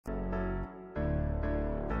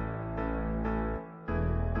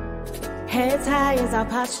Heads high is our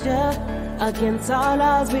posture. Against all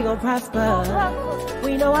odds, we gon' prosper.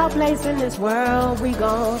 We know our place in this world. We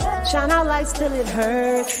gon' shine our lights till it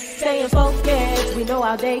hurts. Staying focused, we know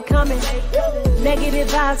our day coming. Negative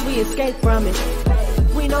vibes, we escape from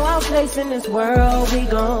it. We know our place in this world. We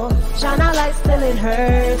gon' shine our lights till it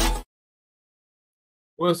hurts.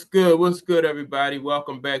 What's good? What's good, everybody?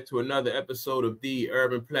 Welcome back to another episode of The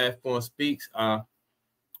Urban Platform Speaks.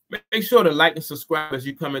 Make sure to like and subscribe as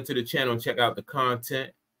you come into the channel and check out the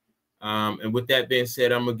content. And with that being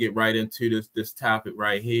said, I'm gonna get right into this topic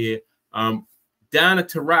right here.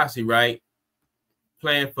 Taurasi, right,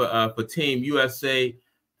 playing for Team USA,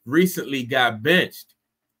 recently got benched,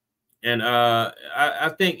 and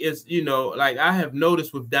I think it's, you know, like I have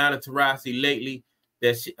noticed with Taurasi lately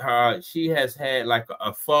that she has had like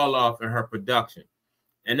a fall off in her production,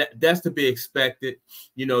 and that's to be expected.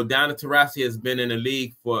 You know, Taurasi has been in the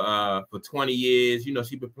league for 20 years. You know,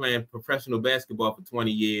 she's been playing professional basketball for 20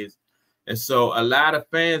 years. And so a lot of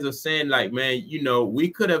fans are saying, like, man, you know, we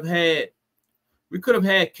could have had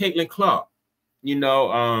Caitlin Clark. You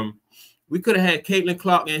know, we could have had Caitlin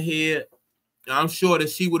Clark in here. I'm sure that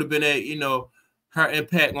she would have been you know, her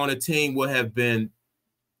impact on the team would have been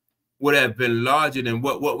larger than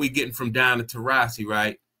what we're getting from Taurasi,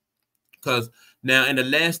 right? Because now in the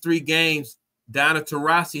last 3 games,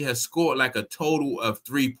 Taurasi has scored like a total of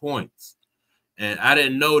 3 points. And I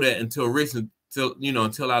didn't know that until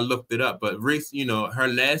I looked it up. But you know, her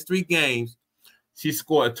last 3 games, she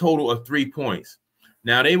scored a total of 3 points.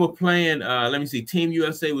 Now they were playing, let me see, Team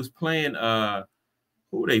USA was playing,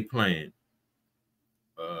 who were they playing?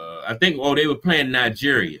 I think, they were playing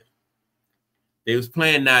Nigeria. They was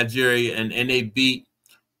playing Nigeria and they beat,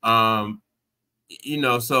 you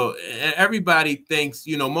know, so everybody thinks,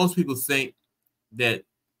 you know, most people think that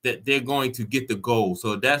they're going to get the gold.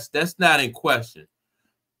 So that's not in question.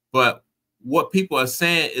 But what people are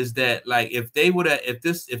saying is that, like, if they would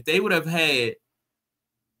have had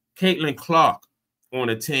Caitlin Clark on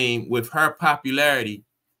the team with her popularity,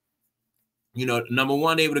 you know, number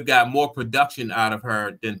one, they would have got more production out of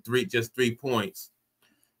her than just 3 points.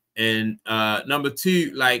 And number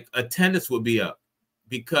 2, like, attendance would be up,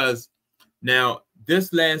 because now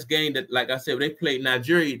this last game that, like I said, they played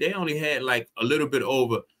Nigeria, they only had like a little bit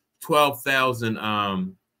over 12,000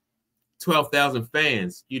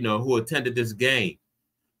 fans, you know, who attended this game.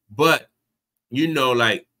 But, you know,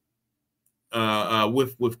 like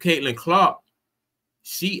with Caitlin Clark,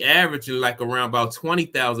 she averaging like around about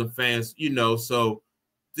 20,000 fans, you know. So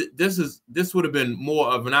this would have been more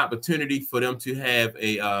of an opportunity for them to have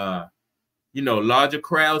a you know, larger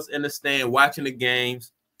crowds in the stand watching the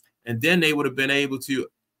games, and then they would have been able to,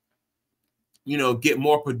 you know, get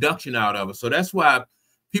more production out of it. So that's why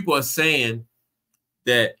people are saying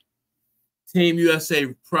that Team USA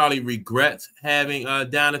probably regrets having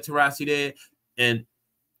Taurasi there. And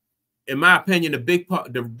in my opinion, the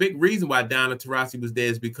big reason why Taurasi was there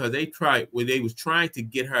is because they was trying to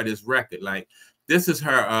get her this record. Like, this is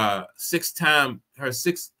her sixth time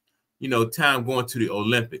going to the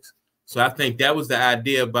Olympics. So I think that was the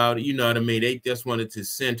idea about it. You know what I mean? They just wanted to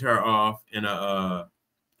send her off in a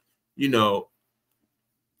you know,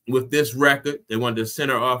 with this record. They wanted to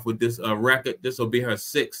send her off with this record. This will be her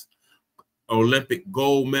 6th Olympic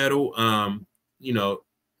gold medal, you know,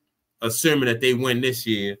 assuming that they win this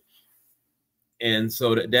year. And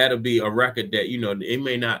so that'll be a record that, you know,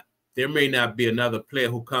 there may not be another player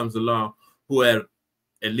who comes along who had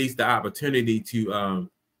at least the opportunity to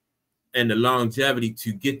and the longevity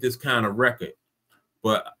to get this kind of record.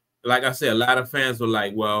 But like I said, a lot of fans were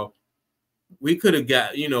like, well, we could have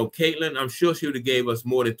got, you know, Caitlin, I'm sure she would have gave us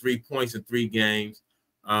more than 3 points in 3 games.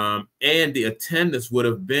 And the attendance would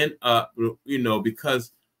have been up, you know,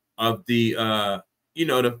 because of the you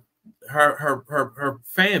know, her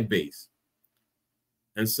fan base.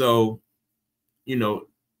 And so, you know,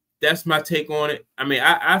 that's my take on it. I mean,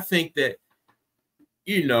 I think that,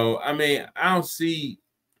 you know, I mean,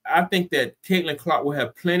 I think that Caitlin Clark will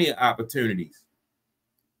have plenty of opportunities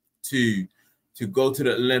to go to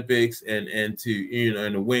the Olympics and to, you know,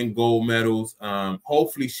 and to win gold medals.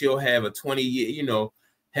 Hopefully she'll have a 20-year, you know,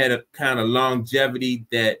 had a kind of longevity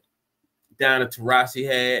that Taurasi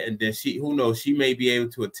had, and then who knows, she may be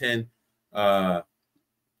able to attend how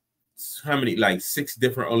many, like 6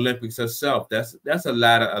 different Olympics herself. That's a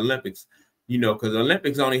lot of Olympics, you know, because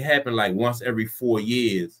Olympics only happen like once every 4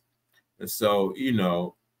 years. And so, you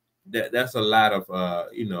know, that's a lot of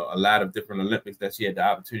you know, a lot of different Olympics that she had the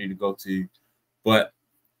opportunity to go to. But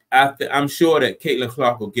I'm sure that Caitlin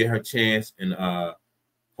Clark will get her chance, and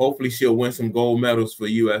hopefully she'll win some gold medals for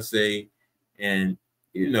USA. And,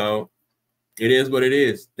 you know, it is what it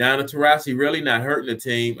is. Diana Taurasi really not hurting the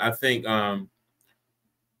team. I think,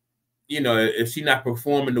 you know, if she's not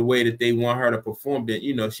performing the way that they want her to perform, then,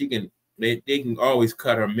 you know, she can, they can always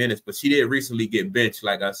cut her minutes. But she did recently get benched,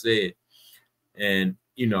 like I said. And,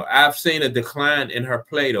 you know, I've seen a decline in her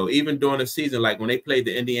play, though, even during the season. Like when they played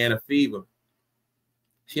the Indiana Fever,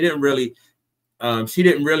 she didn't really,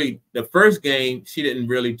 the first game, she didn't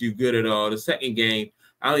really do good at all. The second game,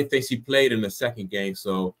 I don't think she played in the second game.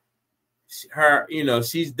 So her, you know,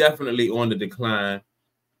 she's definitely on the decline.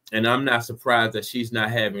 And I'm not surprised that she's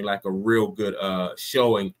not having like a real good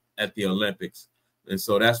showing at the Olympics. And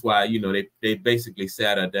so that's why, you know, they basically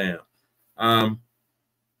sat her down.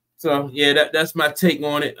 So, yeah, that's my take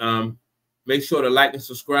on it. Make sure to like and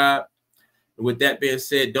subscribe. And with that being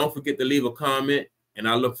said, don't forget to leave a comment. And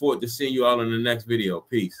I look forward to seeing you all in the next video.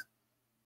 Peace.